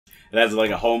It has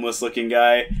like a homeless looking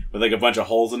guy with like a bunch of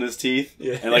holes in his teeth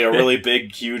and like a really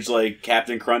big, huge like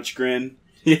Captain Crunch grin.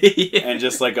 And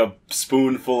just like a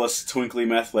spoonful of twinkly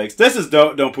meth flakes. This is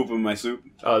don't poop in my soup.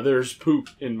 There's poop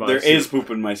in my soup. There is poop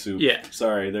in my soup. Yeah.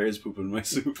 Sorry, there is poop in my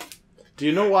soup. Do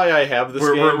you know why I have this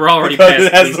game? We're already because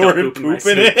past it has please the don't word poop poop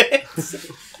in it.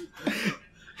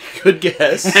 Good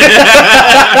guess.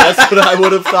 That's what I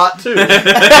would have thought too.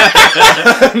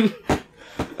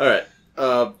 Alright.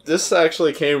 This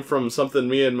actually came from something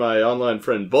me and my online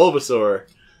friend Bulbasaur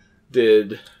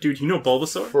did. Dude, you know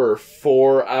Bulbasaur? For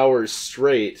 4 hours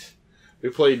straight. We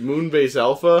played Moonbase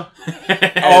Alpha.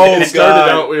 Oh, it started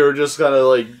out we were just kind of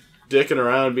like dicking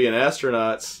around being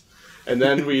astronauts. And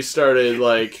then we started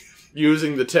like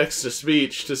using the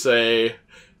text-to-speech to say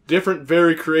different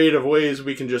very creative ways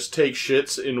we can just take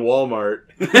shits in Walmart.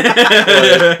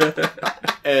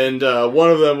 And one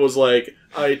of them was like,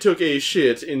 I took a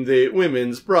shit in the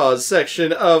women's bras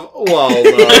section of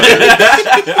Walmart.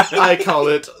 I call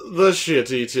it the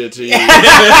shitty titty.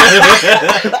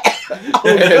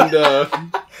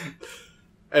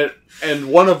 And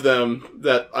one of them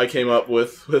that I came up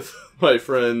with my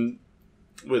friend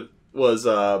was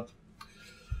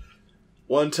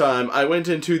one time I went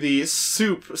into the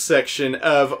soup section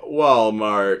of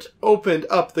Walmart, opened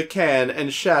up the can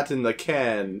and shat in the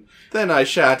can. Then I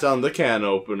shat on the can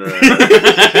opener.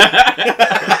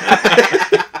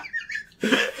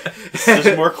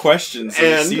 There's more questions. So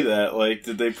you see that? Like,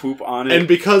 did they poop on it? And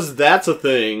because that's a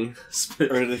thing, or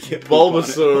did they get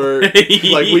Bulbasaur,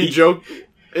 like we joked,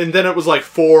 and then it was like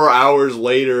 4 hours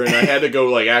later, and I had to go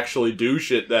like actually do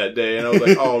shit that day, and I was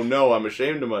like, oh no, I'm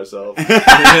ashamed of myself.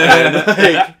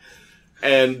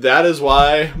 And that is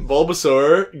why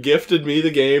Bulbasaur gifted me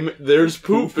the game There's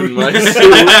Poop in My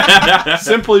Soup.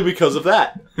 Simply because of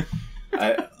that.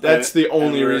 That's the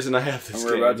only reason I have this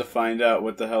game. We're about to find out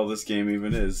what the hell this game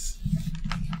even is.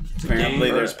 Apparently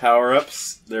there's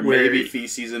power-ups. There may be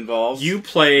feces involved. You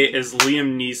play as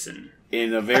Liam Neeson.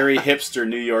 In a very hipster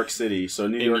New York City. So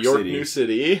New York City.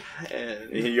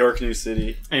 York, New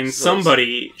City. And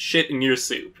somebody shit in your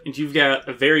soup. And you've got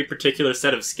a very particular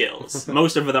set of skills.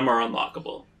 Most of them are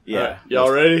unlockable. Yeah. Y'all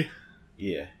ready?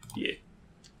 Yeah. Yeah.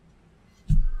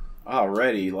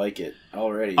 Already, like it.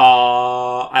 Already.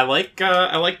 I like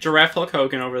Giraffe Hulk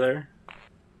Hogan over there.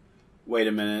 Wait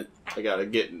a minute. I gotta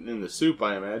get in the soup,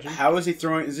 I imagine. How is he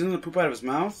throwing... Is he in the poop out of his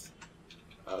mouth?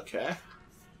 Okay.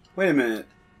 Wait a minute.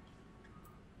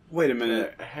 Wait a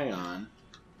minute. Hang on.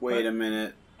 Wait a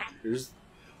minute. Here's...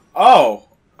 Oh!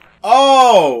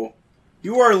 Oh!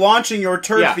 You are launching your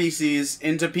turd feces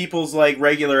into people's, like,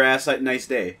 regular ass nice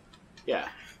day. Yeah.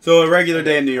 So a regular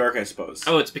day in New York, I suppose.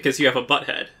 Oh, it's because you have a butt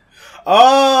head.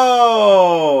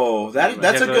 Oh!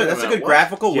 That's a good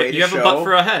graphical way to show. You have a butt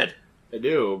for a head. I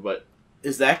do, but...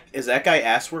 Is that guy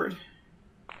ass-word?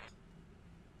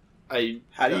 How do you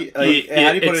put it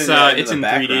in the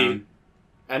background? 3D.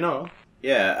 I know.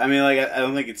 Yeah, I mean, like, I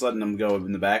don't think it's letting them go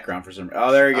in the background for some reason.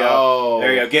 Oh, there you go. Oh.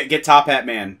 There you go. Get Top Hat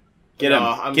Man. Get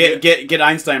him. Get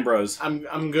Einstein Bros.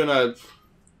 I'm going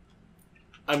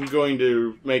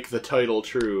to make the title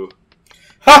true.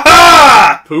 Ha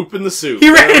ha! Poop in the soup.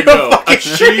 He ran into a fucking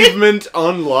achievement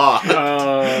unlocked.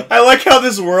 I like how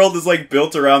this world is like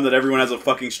built around that everyone has a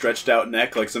fucking stretched out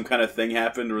neck, like some kind of thing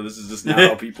happened where this is just now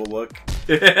how people look.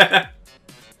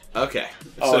 Okay.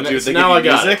 Oh, so now I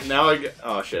got it. Now I got...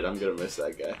 Oh shit, I'm gonna miss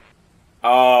that guy.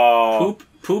 Oh.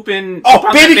 Poop in...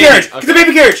 Oh, baby carriage! Okay. Get the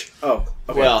baby carriage! Oh,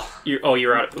 okay. Well...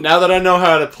 You're out of poop. Now that I know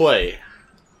how to play...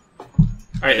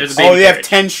 Alright, there's a baby you have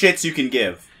 10 shits you can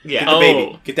give. Yeah. Get the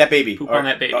baby. Get that baby. Poop on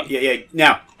that baby. Yeah.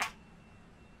 Now.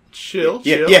 Chill.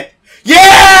 Yeah!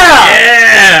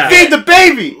 Feed the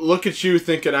baby! Look at you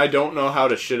thinking I don't know how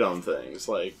to shit on things.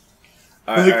 Like...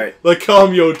 Alright. Like,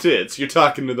 calm your tits. You're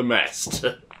talking to the mast.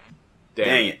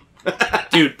 Dang it.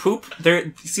 Dude, poop.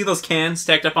 You see those cans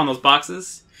stacked up on those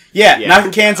boxes? Yeah. Knock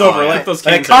the cans over. Like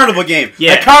a carnival game.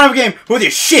 Yeah. Like a carnival game with your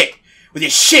shit. With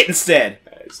your shit instead.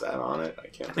 Is that on it? I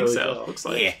can't think so. Tell. Looks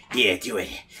like. Yeah, do it.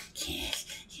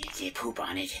 Yeah, poop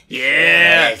on it.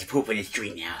 Yeah. It's poop in the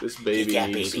street now. This baby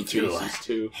needs some feces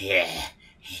too. Yeah.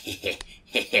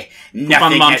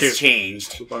 Nothing has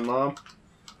changed. Poop on mom?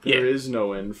 There is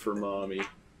no end for mommy.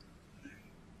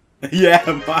 Yeah,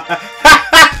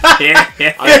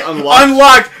 I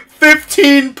unlocked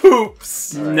 15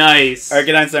 poops. Right. Nice. Alright,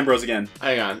 get Einstein Bros again.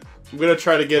 Hang on. I'm gonna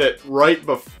try to get it right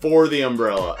before the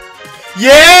umbrella.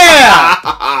 Yeah!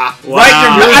 Wow.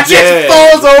 Right, your just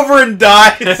falls over and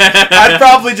dies. I'd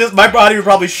probably just, my body would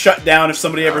probably shut down if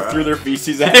somebody ever threw their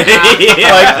feces at me.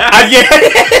 I'd get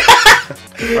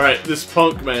Alright, this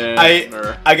punk man.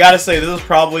 I gotta say, this is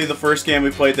probably the first game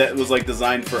we played that was like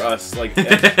designed for us, like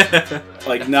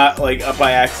not like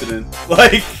by accident.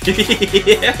 Like,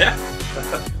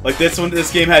 like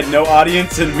this game had no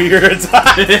audience and we were God,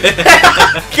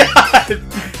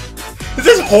 this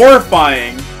is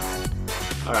horrifying.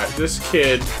 Alright, this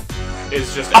kid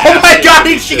is just. Oh my god,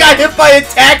 she got hit by a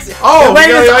taxi! Oh,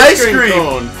 he ran his ice cream!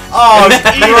 Cone. Oh,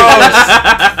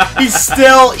 he's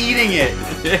still eating it!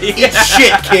 Eat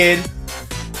shit, kid!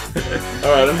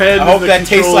 Alright, I'm heading. I hope that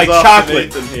tastes like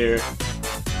chocolate. Here.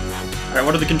 Alright,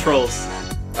 what are the controls?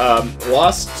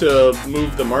 Lost to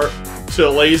move the mark. To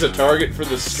laze a target for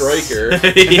the striker.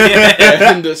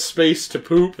 And a space to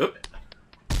poop.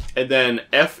 And then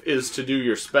F is to do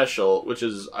your special, which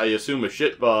is, I assume, a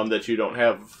shit bomb that you don't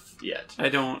have yet. I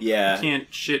don't. Yeah. I can't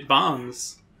shit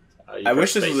bombs. I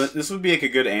wish this would be like a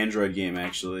good Android game,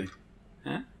 actually.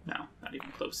 Huh? No, not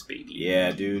even close, baby.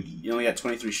 Yeah, dude. You only got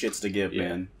 23 shits to give,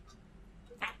 man.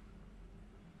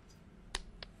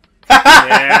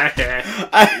 I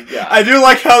do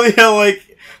like how they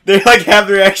have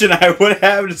the reaction I would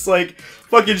have, just like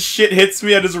fucking shit hits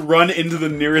me, I just run into the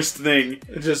nearest thing.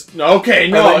 Just okay,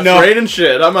 no, no, raid and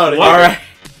shit. I'm out of here. All right.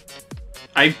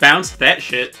 I bounced that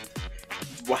shit.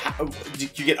 Wow.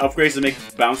 Did you get upgrades to make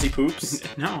bouncy poops?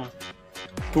 No.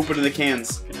 Poop into the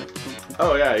cans.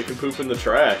 Oh yeah, you can poop in the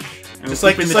trash. Just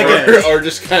like or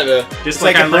just kind of just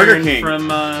like I Burger King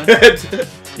from. Oh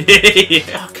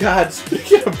god,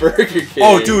 speaking of Burger King.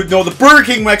 Oh dude, no, the Burger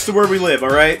King next to where we live,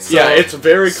 alright? So, yeah, it's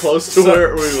very close to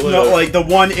where we live. No, like the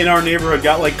one in our neighborhood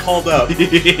got like called up.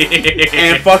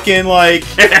 And fucking like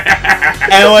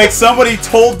and like somebody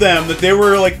told them that they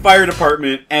were like fire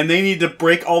department and they need to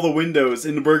break all the windows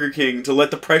in the Burger King to let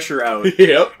the pressure out.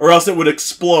 Yep. Or else it would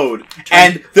explode.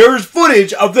 And there's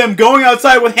footage of them going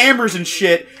outside with hammers and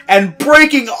shit and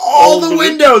breaking all the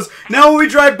windows. Now when we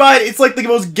drive by, it's like the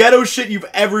most ghetto shit you've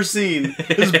ever seen.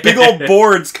 There's big old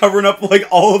boards covering up like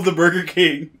all of the Burger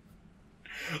King.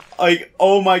 Like,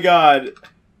 oh my god.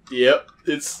 Yep,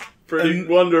 it's pretty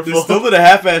wonderful. They still did a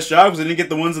half-ass job because they didn't get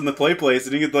the ones in the play place.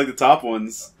 They didn't get like the top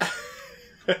ones.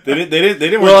 They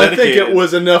didn't. Well, I think it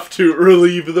was enough to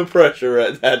relieve the pressure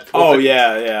at that point. Oh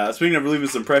yeah. Speaking of relieving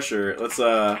some pressure, let's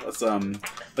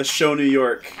show New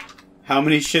York how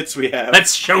many shits we have.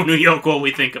 Let's show New York what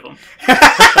we think of them.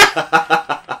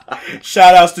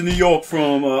 Shout outs to New York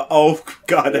from oh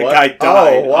god, that guy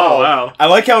died. Oh wow. I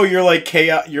like how you're like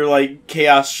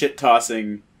chaos shit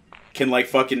tossing can like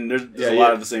fucking there's a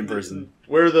lot of the same person.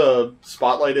 Where the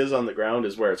spotlight is on the ground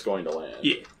is where it's going to land.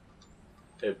 Yeah.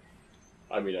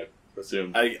 I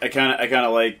assume. I kind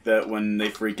of like that when they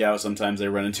freak out. Sometimes they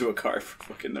run into a car for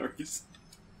fucking no reason.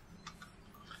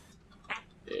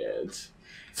 Yeah,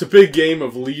 it's a big game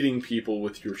of leading people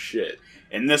with your shit.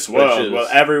 In this world, well,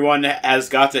 everyone has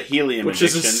got a helium which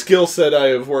addiction. Is a skill set I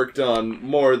have worked on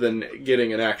more than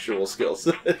getting an actual skill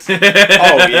set.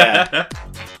 Oh yeah.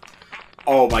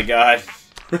 Oh my god.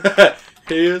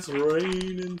 It's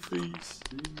raining feces.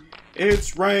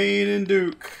 It's raining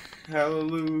Duke.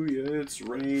 Hallelujah, it's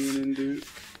raining Duke.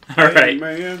 Alright.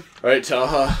 Man. Alright,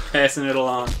 Taha. Passing it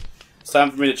along. It's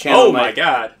time for me to channel Oh my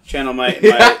god. Channel my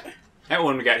That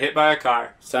one got hit by a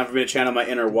car. It's time for me to channel my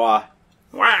inner wah.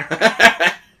 Wah.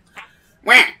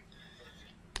 Wah.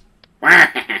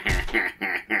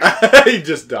 He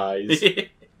just dies.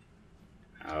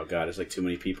 Oh god, there's like too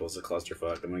many people. It's a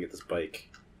clusterfuck. I'm gonna get this bike.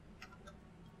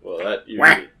 Well, that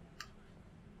usually...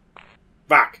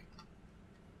 Fuck.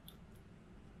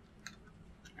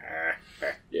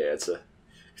 Yeah, it's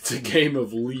a game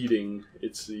of leading,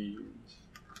 it seems.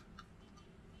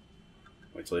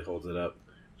 Wait till he holds it up.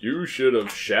 You should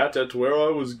have shat at where I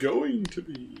was going to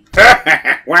be.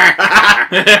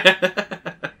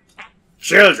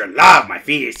 Children love my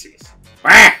feces.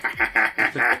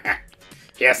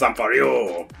 Here's some for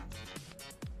you.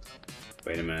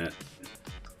 Wait a minute.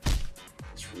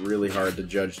 It's really hard to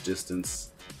judge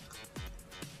distance.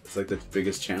 It's like the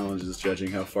biggest challenge is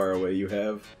judging how far away you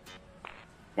have.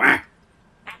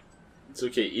 It's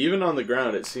okay. Even on the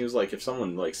ground, it seems like if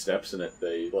someone like steps in it,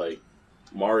 they like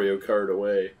Mario Kart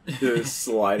away. Just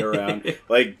slide around.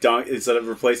 Like instead of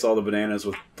replace all the bananas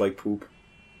with like poop.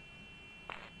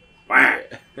 I'm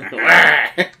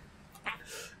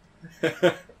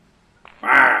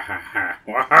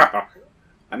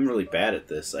really bad at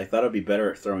this. I thought I'd be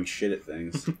better at throwing shit at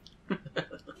things.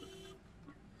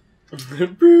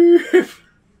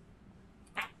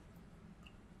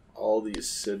 all these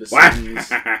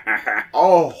citizens.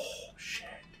 Oh, shit.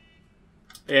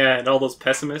 Yeah, and all those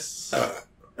pessimists.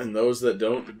 And those that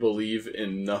don't believe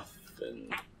in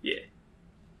nothing. Yeah.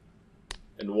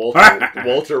 And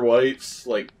Walter White's,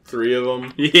 like, 3 of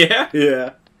them. Yeah?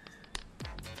 Yeah.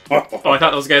 Oh, I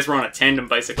thought those guys were on a tandem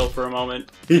bicycle for a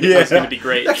moment. Yeah. That was going to be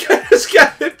great. That guy just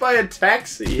got hit by a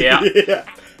taxi. Yeah. Yeah.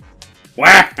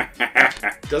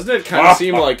 Doesn't it kind of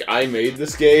seem like I made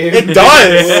this game? It does!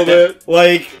 A little bit.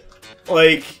 Like...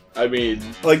 I mean,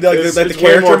 it's the way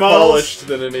character more models polished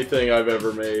than anything I've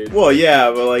ever made. Well, yeah,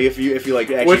 but like if you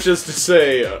like actually... Which is to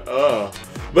say, but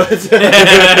with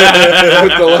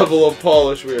the level of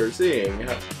polish we are seeing,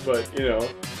 but you know,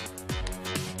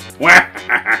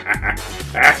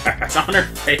 It's on her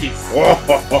face.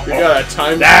 we got a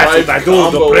time That's drive what I do to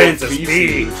combo Princess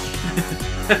feces.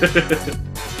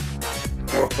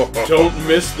 Don't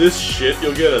miss this shit,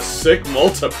 you'll get a sick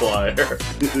multiplier.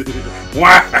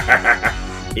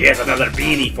 Here's another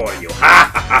beanie for you.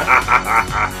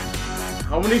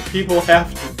 How many people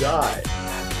have to die?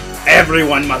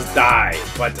 Everyone must die,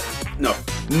 but no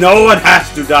one has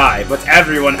to die, but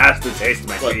everyone has to taste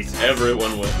my But feces.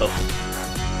 everyone will.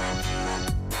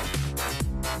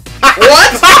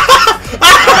 What?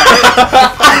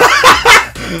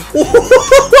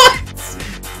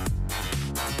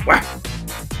 What?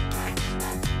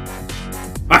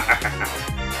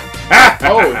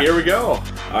 Oh, here we go.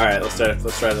 All right, let's try a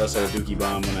dookie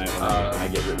bomb when I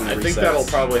get when I it think resets. that'll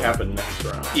probably happen next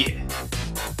round. Yeah.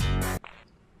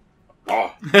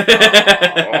 Oh.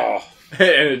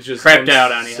 And it just Crept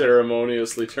out on you.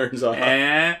 ceremoniously turns off.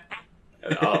 Eh.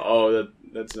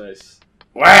 That's nice.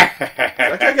 That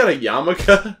That guy got a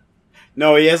yarmulke?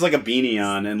 No, he has like a beanie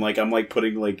on, and like I'm like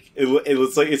putting like it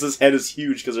looks like his head is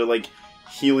huge because they're like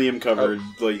helium covered,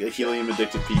 like helium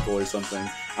addicted people or something.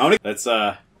 Let's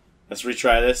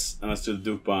retry this and let's do the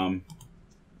Duke bomb.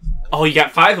 Oh, you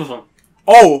got 5 of them.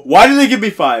 Oh, why did they give me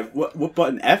 5? What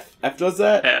button? F? F does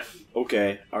that? F.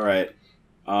 Okay, all right.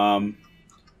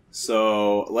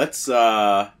 So let's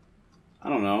I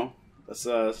don't know.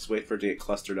 Let's wait for it to get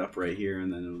clustered up right here,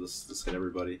 and then it'll just hit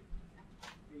everybody.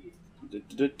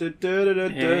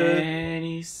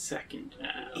 Any second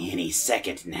now. Any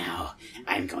second now,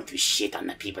 I'm going to shit on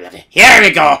the people of it. Here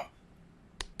we go!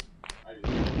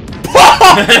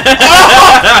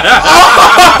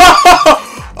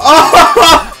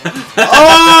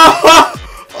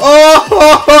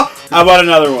 How about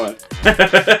another one?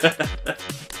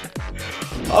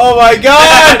 Oh my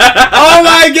god! Oh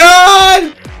my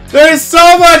god! There's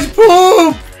so much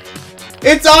poop!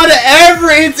 It's in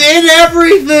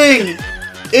everything!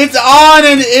 It's on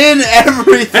and in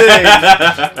everything!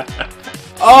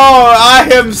 Oh, I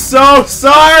am so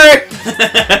sorry!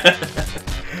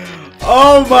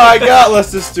 Oh my god,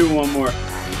 let's just do one more.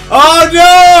 Oh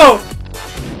no!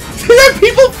 There are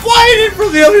people flying in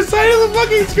from the other side of the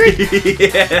fucking screen!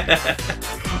 Yeah.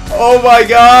 Oh my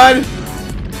god!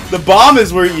 The bomb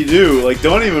is where you do. Like,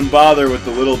 don't even bother with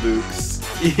the little dukes.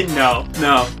 No.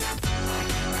 I'm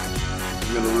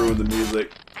gonna ruin the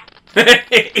music.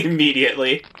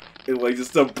 Immediately.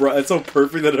 It's so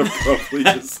perfect that it abruptly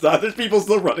just stopped. There's people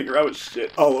still running around with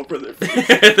shit all over their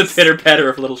face. The pitter-patter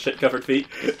of little shit-covered feet.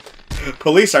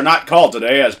 Police are not called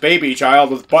today as baby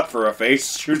child with butt for a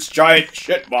face shoots giant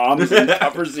shit bombs and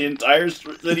covers the entire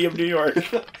city of New York.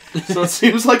 So it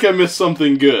seems like I missed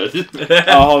something good.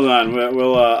 Oh, hold on.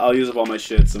 I'll use up all my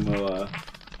shits and we'll,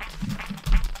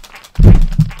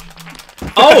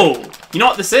 Oh! You know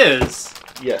what this is?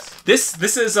 Yes.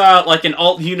 This is like an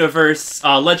alt-universe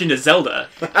Legend of Zelda.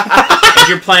 And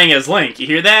you're playing as Link. You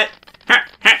hear that?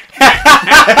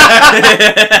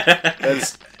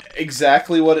 That's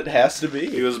exactly what it has to be.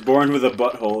 He was born with a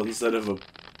butthole instead of a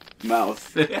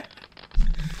mouth.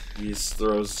 He just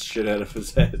throws shit out of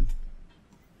his head.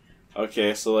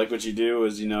 Okay, so like what you do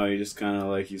is, you just kind of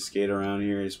like you skate around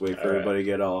here, you just wait for everybody to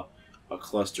get all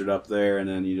clustered up there, and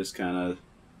then you just kind of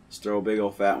just throw a big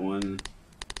old fat one.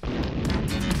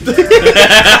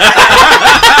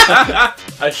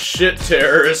 A shit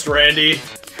terrorist, Randy.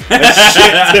 A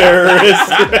shit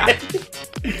terrorist.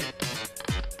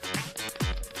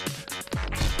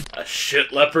 A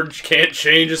shit leopard can't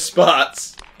change his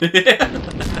spots.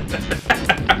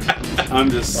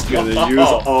 I'm just gonna use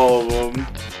all of them.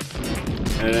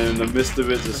 And in the midst of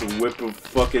it, just a whip of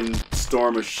fucking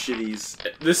storm of shitties.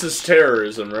 This is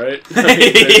terrorism, right? I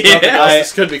mean, there's nothing else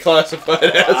this could be classified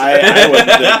as. I wouldn't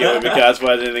think it would be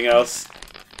classified as anything else.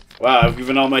 Wow, I've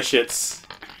given all my shits.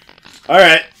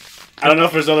 Alright. I don't know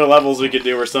if there's other levels we could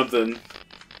do or something.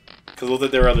 Because it looked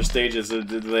like there were other stages. Did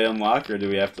they unlock, or do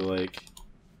we have to, like...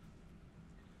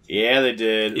 Yeah, they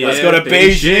did. Yeah, Let's go to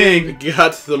Beijing.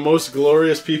 Got the most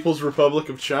glorious People's Republic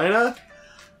of China.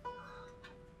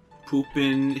 Poop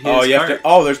in his Oh, you have cart. to.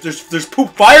 Oh, there's poop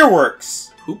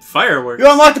fireworks. Poop fireworks.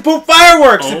 You unlock the poop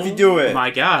fireworks Oh if you do it.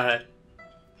 my god.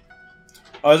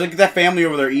 Oh, there's like that family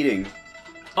over there eating.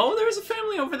 Oh, there's a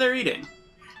family over there eating.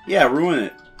 Yeah, ruin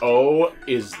it. Oh,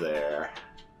 is there?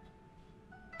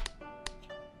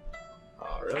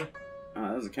 Oh, really? Oh,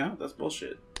 that doesn't count. That's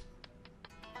bullshit.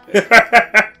 You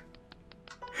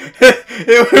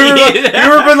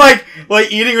ever been like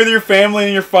eating with your family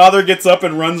and your father gets up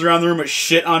and runs around the room with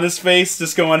shit on his face,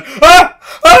 just going ah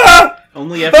ah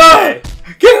Only every day.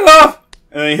 get it off,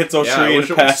 and then he hits a Yeah, I tree wish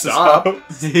and it would passes stop. out.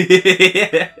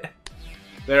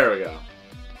 There we go.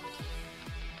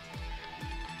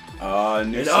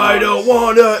 New And songs. I don't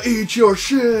wanna eat your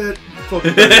shit.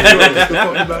 Fucking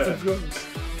drugs.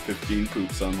 15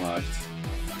 poops unlocked.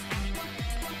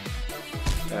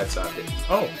 That's not hitting.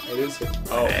 Oh, it is hitting.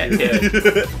 Oh, Yeah.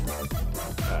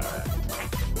 alright.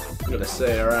 I'm gonna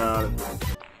say around.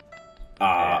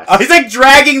 Oh, he's like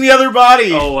dragging the other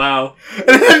body, Oh wow.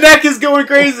 and the neck is going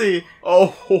crazy.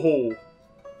 Oh,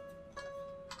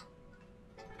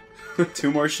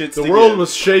 2 more shits. the to world get.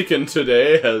 was shaken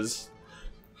today as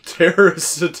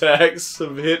terrorist attacks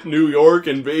have hit New York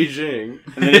and Beijing.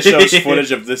 And then it shows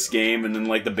footage of this game, and then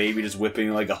like the baby just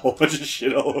whipping like a whole bunch of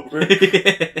shit all over.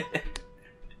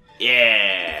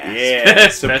 Yeah,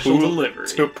 Special delivery.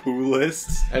 to poo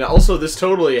lists. And also, this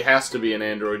totally has to be an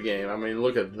Android game. I mean,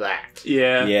 look at that.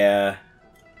 Yeah. Yeah.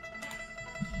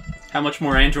 How much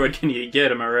more Android can you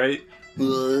get, am I right?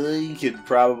 You could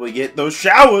probably get those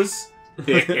showers.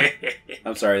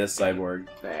 I'm sorry, that's Cyborg.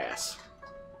 Ass.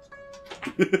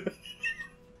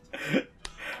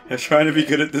 I'm trying to be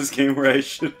good at this game where I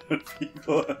should put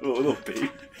people have a little baby.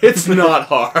 It's not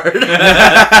hard.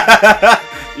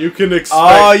 You can expect.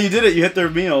 Oh, you did it. You hit their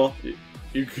meal.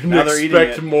 You can Now they're eating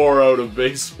expect it. more out of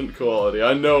basement quality.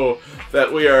 I know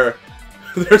that we are.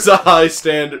 There's a high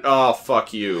standard. Oh,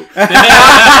 fuck you. You.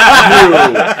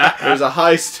 There's a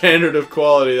high standard of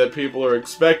quality that people are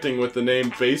expecting with the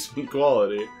name basement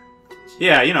quality.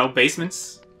 Yeah, you know,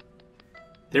 basements.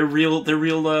 They're real. They're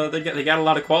real. They got a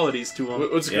lot of qualities to them.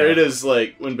 What's great is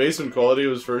like when basement quality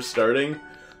was first starting,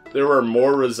 there were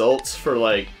more results for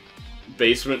like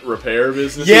basement repair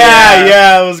businesses.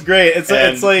 Yeah, it was great. It's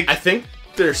And like I think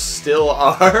there still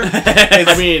are.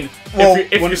 I mean, Well,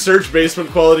 if you search basement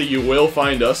quality, you will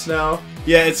find us now.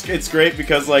 yeah, it's great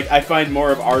because like I find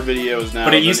more of our videos now.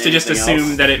 But it than used to just anything assume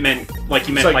else. that it meant like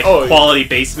you meant like, like oh, quality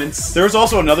basements. There was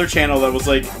also another channel that was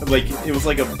like it was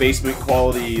like a basement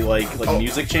quality like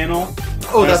music channel.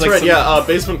 Oh, There's, that's like, right. some- Yeah,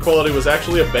 basement quality was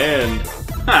actually a band,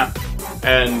 Huh.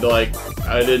 and like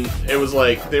I didn't. It was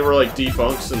like they were like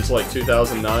defunct since like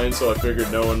 2009, so I figured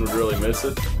no one would really miss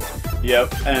it.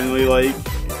 Yep, and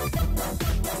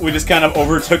we just kind of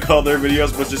overtook all their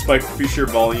videos, but just by sheer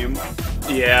volume.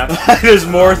 Yeah. there's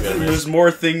more goodness. there's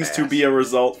more things to be a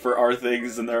result for our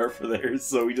things than there are for theirs,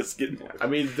 so we just get more. I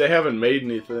mean, they haven't made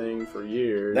anything for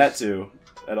years. That too.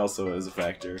 That also is a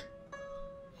factor.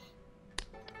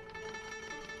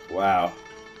 Wow.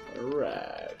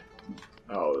 Alright.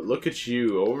 Oh, look at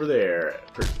you over there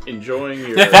enjoying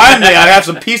your. Finally, I have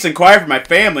some peace and quiet for my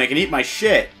family. I can eat my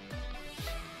shit.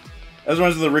 That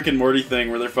reminds me of the Rick and Morty thing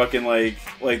where they're fucking like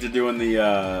they're doing the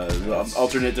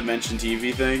alternate dimension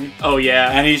TV thing. Oh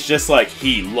yeah. And he's just like,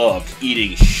 he loved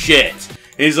eating shit.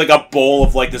 And he's like a bowl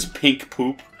of like this pink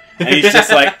poop. And he's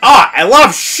just like, I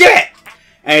love shit!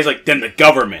 And he's like, then the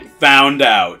government found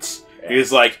out.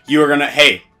 He's like,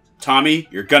 hey, Tommy,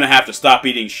 you're gonna have to stop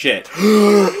eating shit.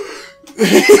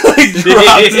 He like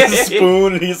drops his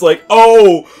spoon and he's like,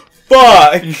 oh,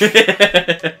 fuck!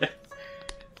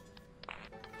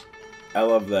 I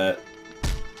love that.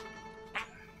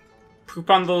 Poop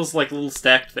on those like little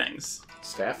stacked things.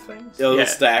 Staff things? Yeah, little Yeah,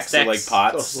 stacks of like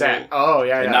stacks. pots. Oh,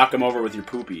 yeah, And yeah. knock them over with your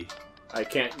poopy. I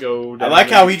can't go I down like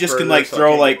how any he just can further, like so I throw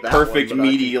can't like get that one, perfect but I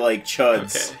meaty like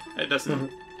chuds. Okay. It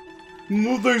doesn't.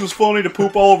 No things was funny to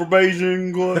poop all over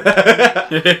Beijing.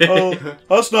 can- Oh,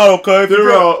 that's not okay. They're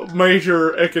a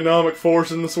major economic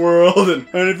force in this world, and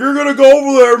And if you're gonna go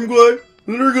over there, I'm glad,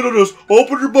 then you're gonna just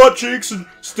open your butt cheeks and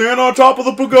stand on top of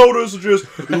the pagodas and just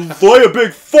lay a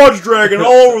big fudge dragon all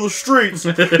over the streets.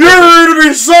 You're to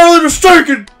be sorely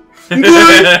mistaken. I'm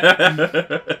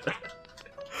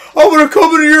gonna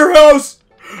come into your house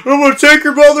and I'm gonna take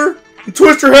your mother and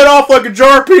twist her head off like a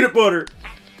jar of peanut butter.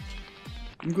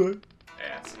 I'm good.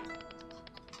 ass.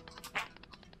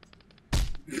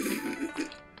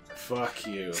 Fuck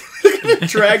you.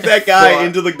 Drag that guy Fuck.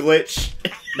 into the glitch.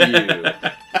 You.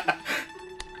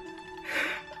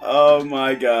 Oh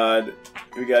my god.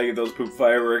 We gotta get those poop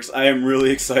fireworks. I am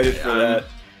really excited for that.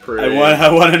 Pretty.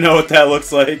 I want to know what that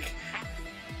looks like.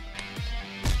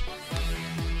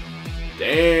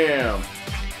 Damn.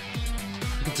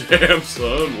 Damn,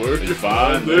 son, where'd you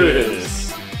find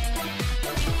this?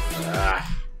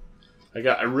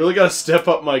 I really gotta step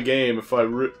up my game if I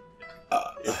want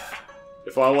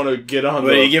to get on.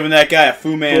 What, are you giving that guy a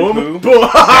Fu Man poo?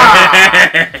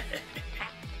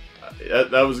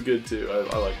 That was good too.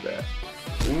 I like that.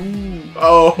 Ooh.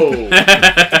 Oh.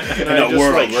 In a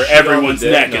world where everyone's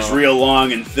neck is real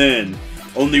long and thin,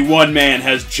 only one man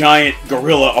has giant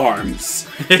gorilla arms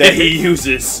that he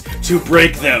uses to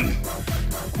break them.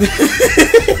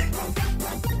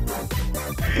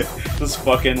 This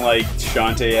fucking like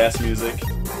Shantae ass music.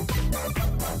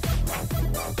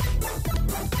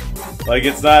 Like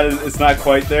it's not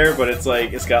quite there, but it's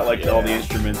like it's got like all the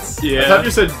instruments. Yeah. I thought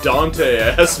you said Dante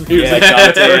ass music.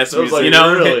 Yeah, Dante ass music. Like,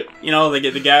 really?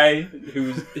 The guy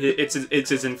who's it's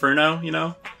his Inferno, you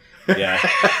know? Yeah.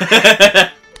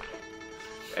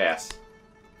 Ass.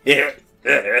 Yeah.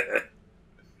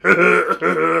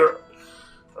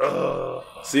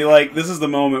 See, like this is the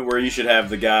moment where you should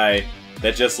have the guy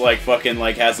that just like fucking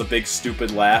like has a big stupid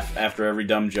laugh after every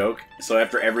dumb joke. So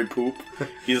after every poop,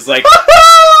 he's like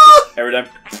every time.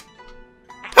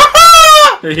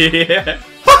 Yeah.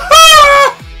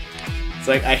 It's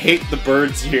like I hate the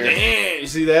birds here. Damn, you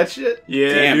see that shit?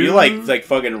 Yeah. Damn, dude. you like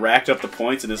fucking racked up the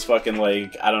points in this fucking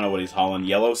like I don't know what he's hauling,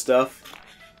 yellow stuff.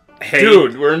 Hey.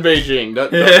 Dude, we're in Beijing.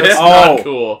 That's not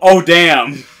cool. Oh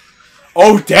damn.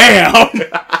 Oh damn.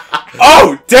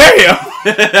 Oh damn.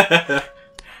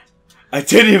 I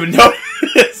didn't even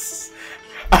notice.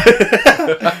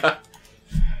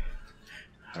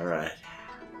 Alright.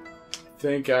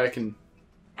 Think I can...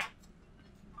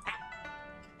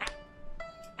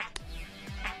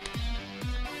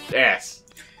 Ass.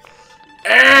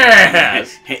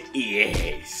 Ass!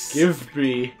 Yes. Give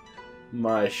me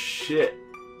my shit.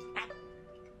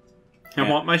 I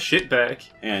want my shit back.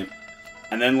 And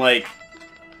then like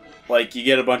you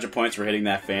get a bunch of points for hitting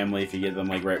that family if you get them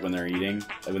like right when they're eating,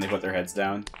 like when they put their heads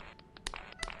down.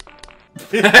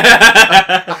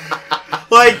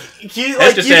 Like you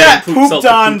got pooped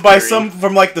on by some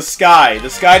from like the sky. The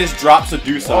sky just drops a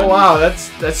deuce on you. Oh wow,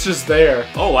 that's just there.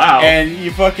 Oh wow. And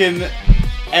you fucking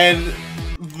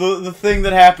the thing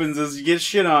that happens is you get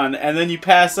shit on, and then you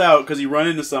pass out because you run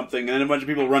into something, and then a bunch of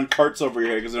people run carts over your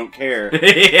head because they don't care.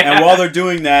 Yeah. And while they're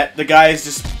doing that, the guy is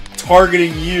just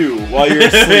targeting you while you're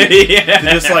asleep. Yeah. To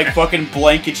just like fucking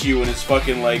blanket you in his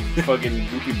fucking like fucking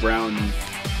goopy brown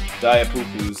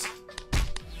diapoo-poos.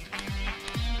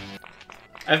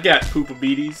 I've got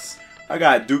poopabeaties. I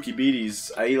got dookie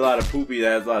beaties. I eat a lot of poopy that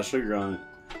has a lot of sugar on it.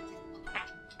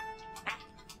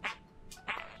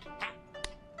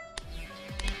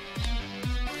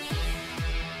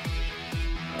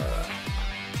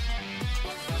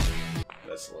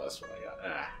 That's the last one I got.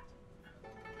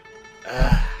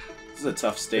 This is a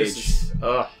tough stage.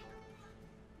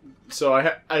 So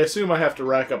I assume I have to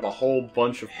rack up a whole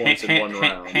bunch of points in one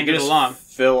round. Hang You it just along.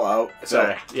 Fill out.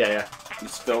 Sorry. Yeah.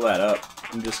 Just fill that up.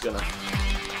 I'm just gonna...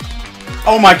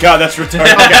 Oh my god, that's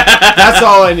retarded. Okay, that's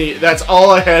all I need. That's all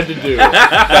I had to do.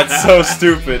 That's so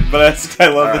stupid, but I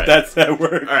love that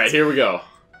works. Alright, here we go.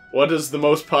 What does the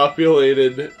most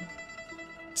populated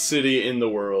city in the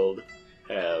world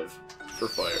have for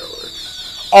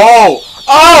fireworks? Oh!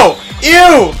 Oh!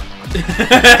 Ew!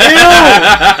 Ew!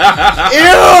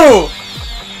 Ew!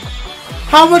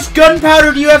 How much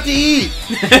gunpowder do you have to eat?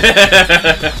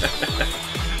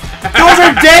 Those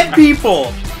are dead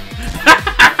people!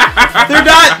 They're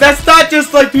not. That's not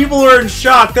just like people who are in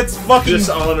shock. That's fucking.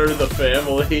 Dishonor the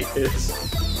family is.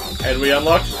 And we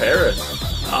unlocked Paris.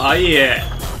 Oh yeah.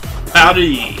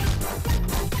 Howdy.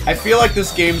 I feel like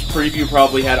this game's preview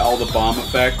probably had all the bomb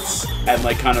effects and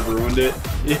like kind of ruined it.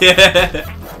 Yeah.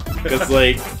 Because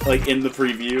like in the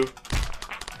preview.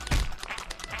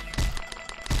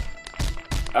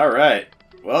 All right.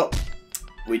 Well,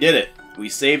 we did it. We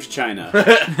saved China.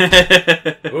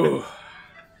 Ooh.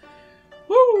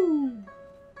 Woo.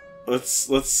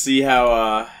 Let's see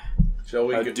how Shall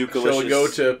we go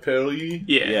Duke-alicious- to Paris?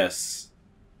 Yeah. Yes.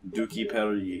 Dookie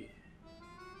Paris.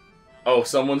 Oh,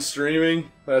 someone's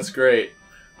streaming? That's great.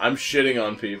 I'm shitting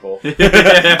on people.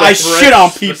 I shit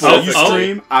on people. Oh, You oh,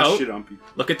 stream? I oh. shit on people.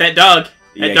 Look at that dog.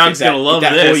 That dog's gonna love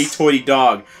that this. Hoity-toity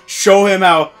dog. Show him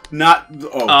how not.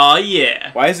 Oh. Oh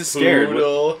yeah. Why is it scared?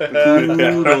 Poodle.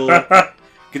 Poodle.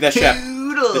 Get that chef.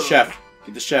 Poodle. The chef.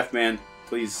 Get the chef, man.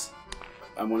 Please.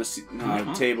 I want to see.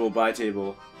 No, table by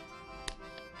table.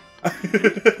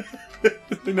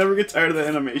 They never get tired of the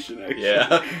animation, actually.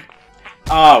 Yeah.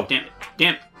 Oh. Damn it.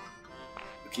 Damn it.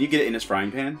 Can you get it in his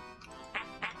frying pan?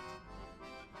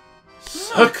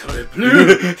 Sacre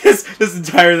bleu! this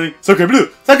entire thing. Sacre bleu!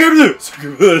 Sacre bleu!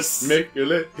 Sacre bleu!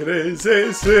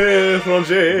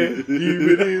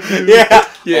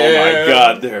 Yeah! Oh my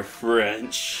god, they're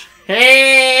French.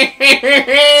 Stinky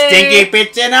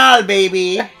bits and all,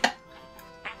 baby.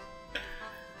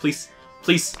 Please.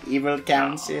 Evil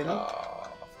council.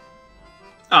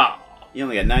 Oh. You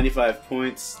only got 95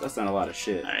 points. That's not a lot of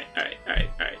shit. Alright.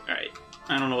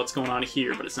 I don't know what's going on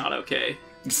here, but it's not okay.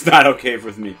 It's not okay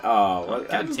with me. Oh, what?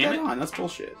 God damn it. That's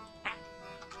bullshit.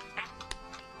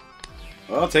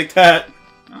 Well, take that.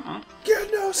 Uh-oh.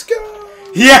 Get no score!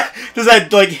 Yeah! Does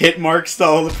that, like, hit marks to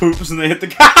all the poops and they hit the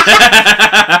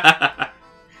guy?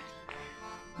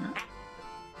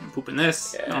 I'm pooping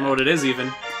this. Yeah. I don't know what it is,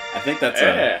 even. I think that's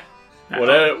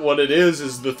What it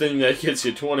is the thing that gets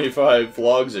you 25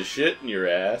 logs of shit in your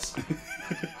ass.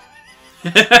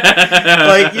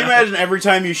 like, you imagine every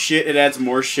time you shit, it adds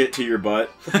more shit to your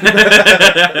butt.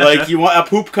 Like, a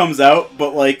poop comes out,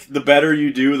 but, like, the better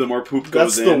you do, the more poop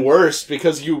goes in. That's the worst,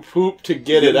 because you poop to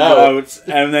get it out.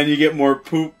 And then you get more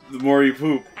poop the more you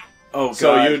poop. Oh,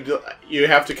 God. So you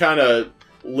have to kind of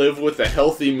live with a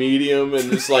healthy medium,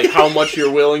 and it's like how much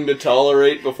you're willing to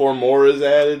tolerate before more is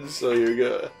added, so you're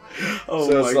good. Oh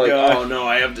so my it's like, God. oh no,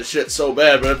 I have to shit so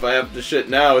bad, but if I have to shit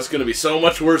now, it's going to be so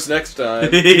much worse next time.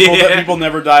 People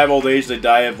never die of old age, they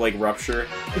die of, like, rupture.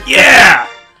 Yeah!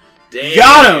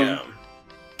 Damn.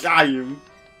 Got him!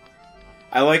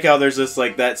 I like how there's this,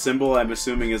 like, that symbol I'm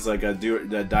assuming is, like, a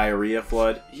diarrhea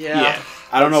flood. Yeah.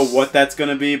 I don't know what that's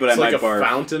gonna be, but I might like a barf.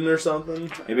 fountain or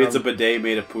something? Maybe it's a bidet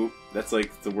made of poop. That's,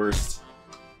 like, the worst.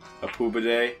 A poop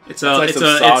bidet. It's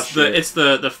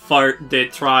the fart de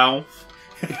trial.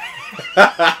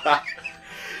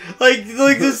 like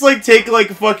just like take like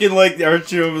fucking like the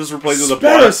Archie of this replaced with a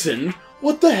Sparrison,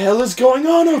 what the hell is going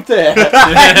on out there?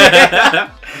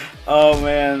 Oh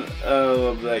man, I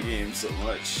love that game so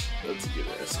much. That's a good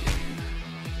ass game.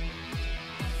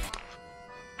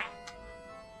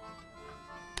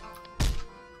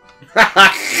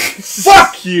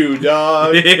 Fuck you,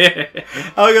 dog.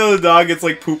 I'll go the dog gets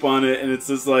like poop on it, and it's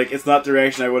just like it's not the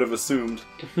reaction I would have assumed.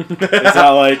 It's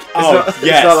not like yes.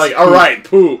 It's not like all right,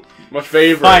 poop. My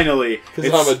favorite. Finally,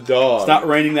 because I'm a dog. It's not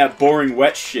raining that boring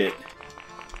wet shit.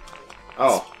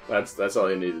 Oh, that's all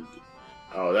you needed.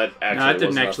 Oh, that actually. No, I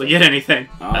didn't actually get anything.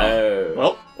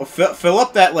 Oh. Well, fill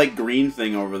up that like green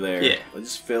thing over there. Yeah.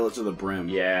 Just fill it to the brim.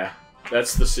 Yeah.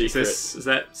 That's the secret. Is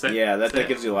that yeah, that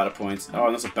gives you a lot of points. Oh,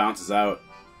 unless it bounces out.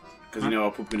 Because you know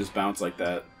a poop can just bounce like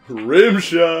that. Rim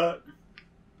shot!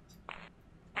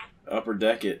 Upper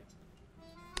deck it.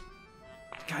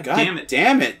 God damn it.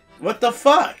 Damn it! What the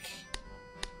fuck?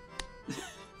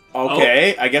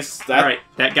 Okay, I guess that... Alright,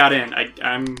 that got in.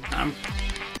 I'm...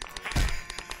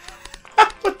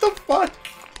 What the fuck?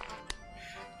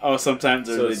 Oh, sometimes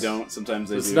they really don't. Sometimes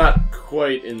they do. It's not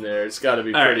quite in there. It's got to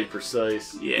be pretty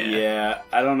precise. Yeah. Yeah.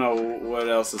 I don't know what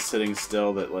else is sitting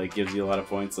still that like gives you a lot of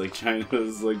points. Like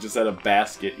China's like just had a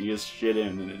basket you just shit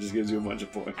in and it just gives you a bunch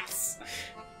of points.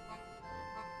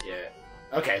 Yeah.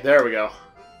 Okay, there we go.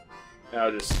 Now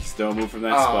just don't move from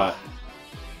that spot.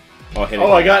 Oh, hit it.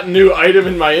 Oh, I got a new item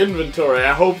in my inventory.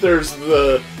 I hope there's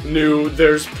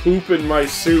there's poop in my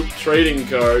soup trading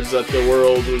cards that the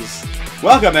world was.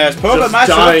 Welcome, there's poop in my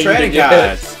soup trading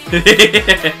cards.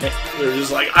 They're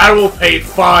just like, I will pay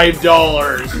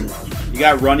 $5. You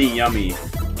got runny yummy.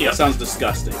 Yep. That sounds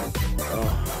disgusting.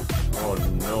 Oh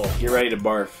no. Get ready to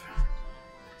barf.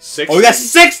 60? Oh, we got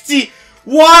 60!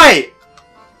 Why?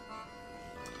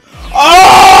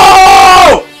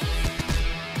 Oh!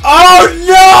 Oh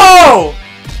no!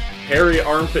 Hairy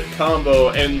armpit combo,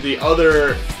 and the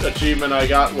other achievement I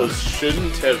got was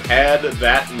shouldn't have had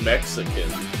that Mexican.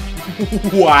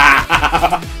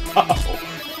 Wow!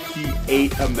 He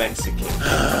ate a Mexican.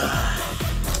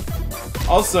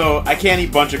 Also, I can't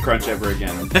eat Bunch of Crunch ever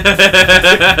again.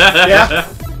 Yeah?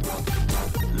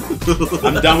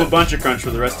 I'm done with Bunch of Crunch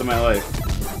for the rest of my life.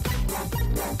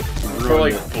 For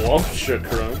like Blumpsha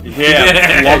Crunch.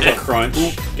 Yeah, Lump of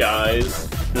Crunch. Guys.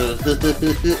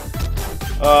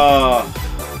 Oh,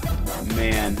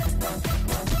 man.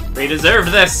 They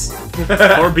deserve this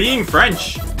for being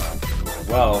French.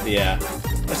 Well, yeah.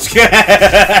 What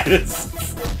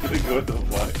the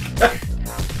fuck?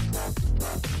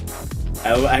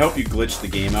 I hope you glitched the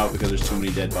game out because there's too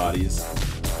many dead bodies.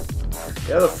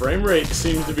 Yeah, the frame rate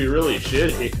seems to be really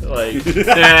shitty. Like,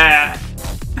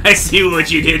 I see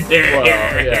what you did there. Well,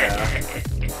 yeah.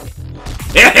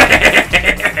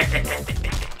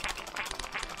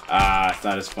 It's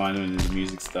not as fun when the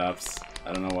music stops.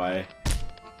 I don't know why.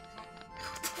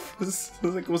 It's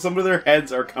like, well, some of their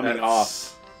heads are coming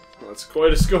off. That's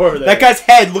quite a score there. That guy's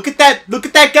head. Look at that. Look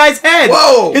at that guy's head.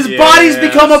 Whoa! His body's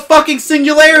become a fucking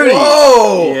singularity.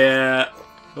 Whoa! Yeah.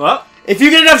 Well. If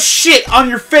you get enough shit on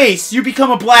your face, you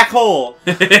become a black hole.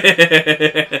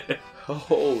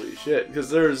 Holy shit! Because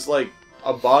there's like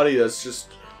a body that's just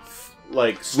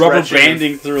like Rubber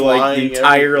banding through like the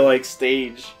entire everywhere. like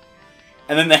stage,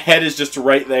 and then the head is just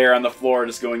right there on the floor,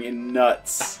 just going in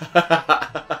nuts.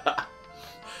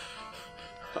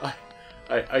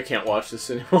 I can't watch this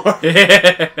anymore.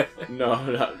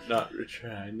 No, not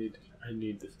retry.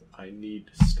 I need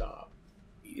to stop.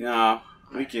 No,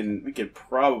 we can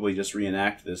probably just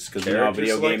reenact this because you know how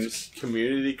video games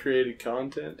community created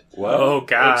content. What? Oh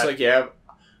god. Looks like you have.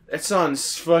 It's on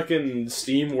fucking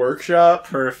Steam Workshop.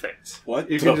 Perfect. What?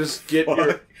 You can just get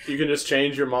you can just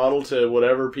change your model to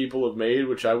whatever people have made,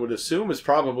 which I would assume is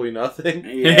probably nothing.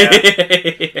 Yeah,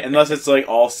 unless it's like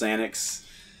all Sanics.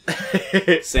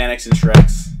 Sanics and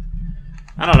Shreks.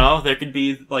 I don't know. There could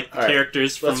be like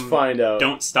characters from Let's find out.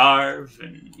 Don't Starve,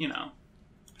 and you know.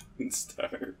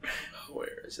 Starve.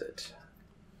 Where is it?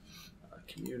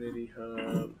 Community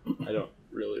Hub. I don't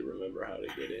really remember how to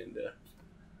get into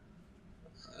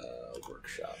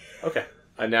Workshop. Okay,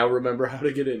 I now remember how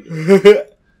to get into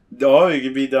it. Oh, you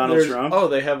can be Donald Trump. Oh,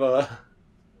 they have a.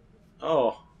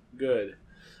 Oh, good.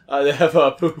 They have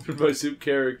a Poop in My Soup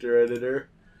character editor.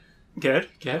 Good.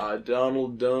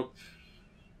 Donald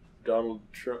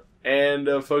Trump, and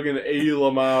a fucking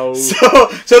Alamau.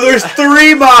 So there's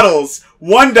 3 models.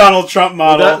 One Donald Trump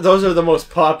model. Well, those are the most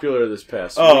popular this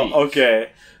past week. Oh,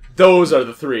 okay. Those are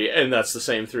the 3, and that's the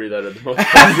same 3 that are the most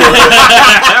popular.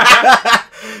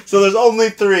 So there's only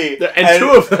 3, and 2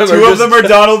 of them. Two of them are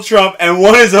Donald Trump, and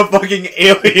one is a fucking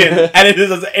alien, and it is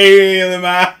an alien.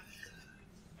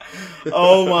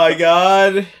 Oh my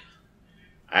god.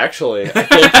 Actually, I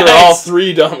think they're all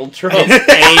 3 Donald Trump. A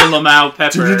Lamau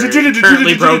Pepper.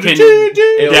 Currently broken.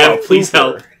 Dev, please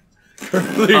help.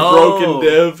 Currently broken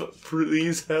Dev,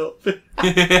 please help. He's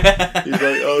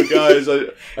like, oh guys,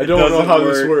 I don't know how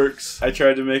this works. I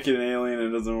tried to make it an alien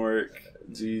and it doesn't work.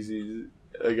 It's easy.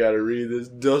 I gotta read this.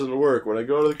 Doesn't work. When I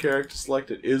go to the character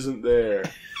select, it isn't there.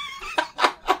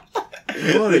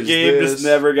 What the is game this? just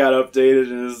never got updated,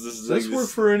 and it's just Does like this work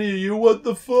for any of you? What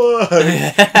the fuck?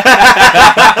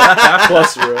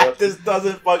 Plus rep. This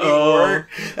doesn't fucking work.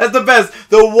 That's the best.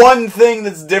 The one thing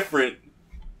that's different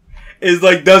is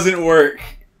like doesn't work.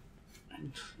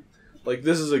 Like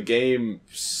this is a game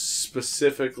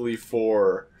specifically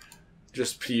for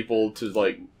just people to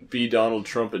like be Donald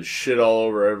Trump and shit all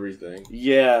over everything.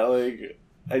 Yeah, like,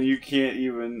 and you can't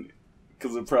even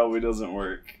because it probably doesn't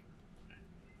work.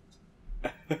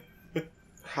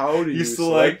 How do you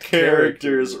select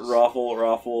characters?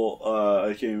 Raffle.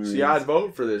 I can't even. See, I'd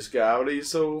vote for this guy, but he's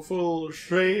so full of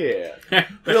shit.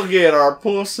 We'll get our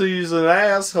pussies and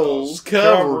assholes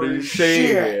covered in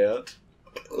shit.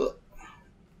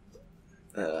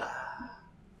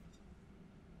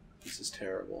 This is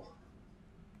terrible.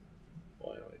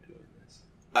 Why am I doing this?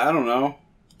 I don't know.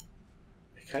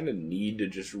 I kind of need to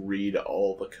just read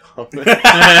all the comments.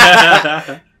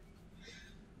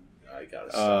 I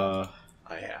gotta stop.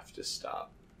 I have to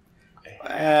stop.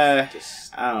 I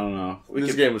don't know.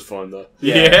 This game was fun though.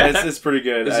 Yeah, it's pretty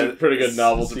good. It's a pretty good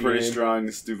novelty. It's a pretty game.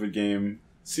 Strong, stupid game.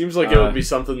 Seems like it would be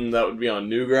something that would be on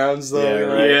Newgrounds though. Yeah,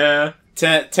 right? Yeah.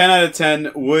 10 out of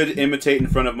 10 would imitate in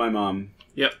front of my mom.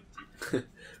 Yep.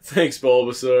 Thanks,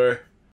 Bulbasaur.